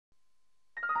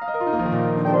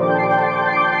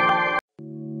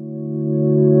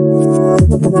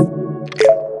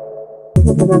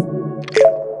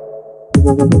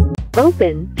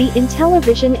Open the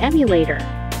INTELLIVISION emulator.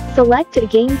 Select a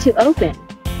game to open.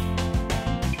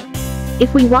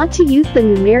 If we want to use the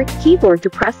numeric keyboard to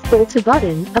press the Alt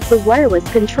button of the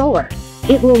wireless controller,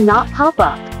 it will not pop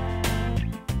up.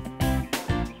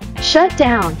 Shut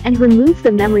down and remove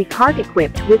the memory card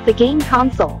equipped with the game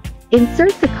console.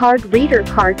 Insert the card reader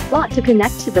card slot to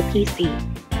connect to the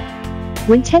PC.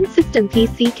 Win10 System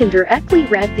PC can directly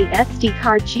read the SD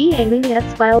card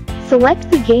GAMS file.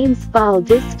 Select the game's file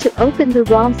disk to open the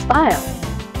ROM's file.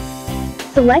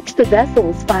 Select the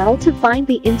bezels file to find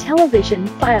the INTELLIVISION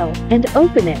file and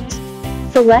open it.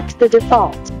 Select the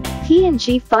default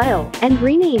PNG file and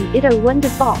rename it a Win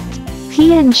default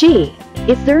PNG.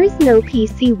 If there is no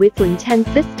PC with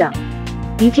Win10 system,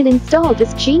 you can install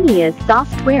this genius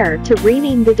software to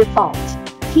rename the default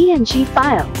PNG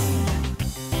file.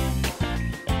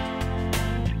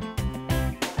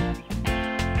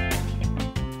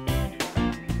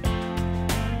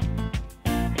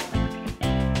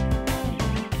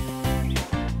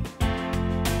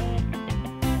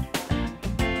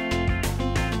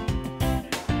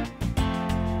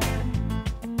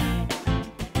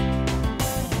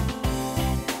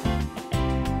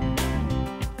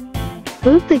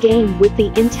 Boot the game with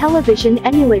the INTELLIVISION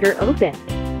emulator open.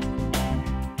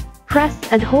 Press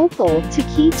and hold Alt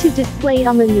key to display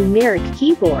on the numeric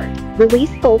keyboard.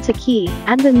 Release Alt key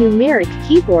and the numeric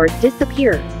keyboard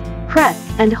disappears.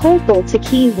 Press and hold Alt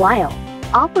key while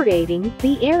operating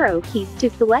the arrow keys to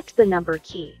select the number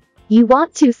key you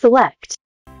want to select.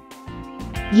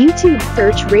 YouTube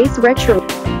search Raise Retro.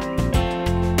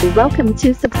 Welcome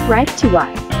to subscribe to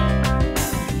us.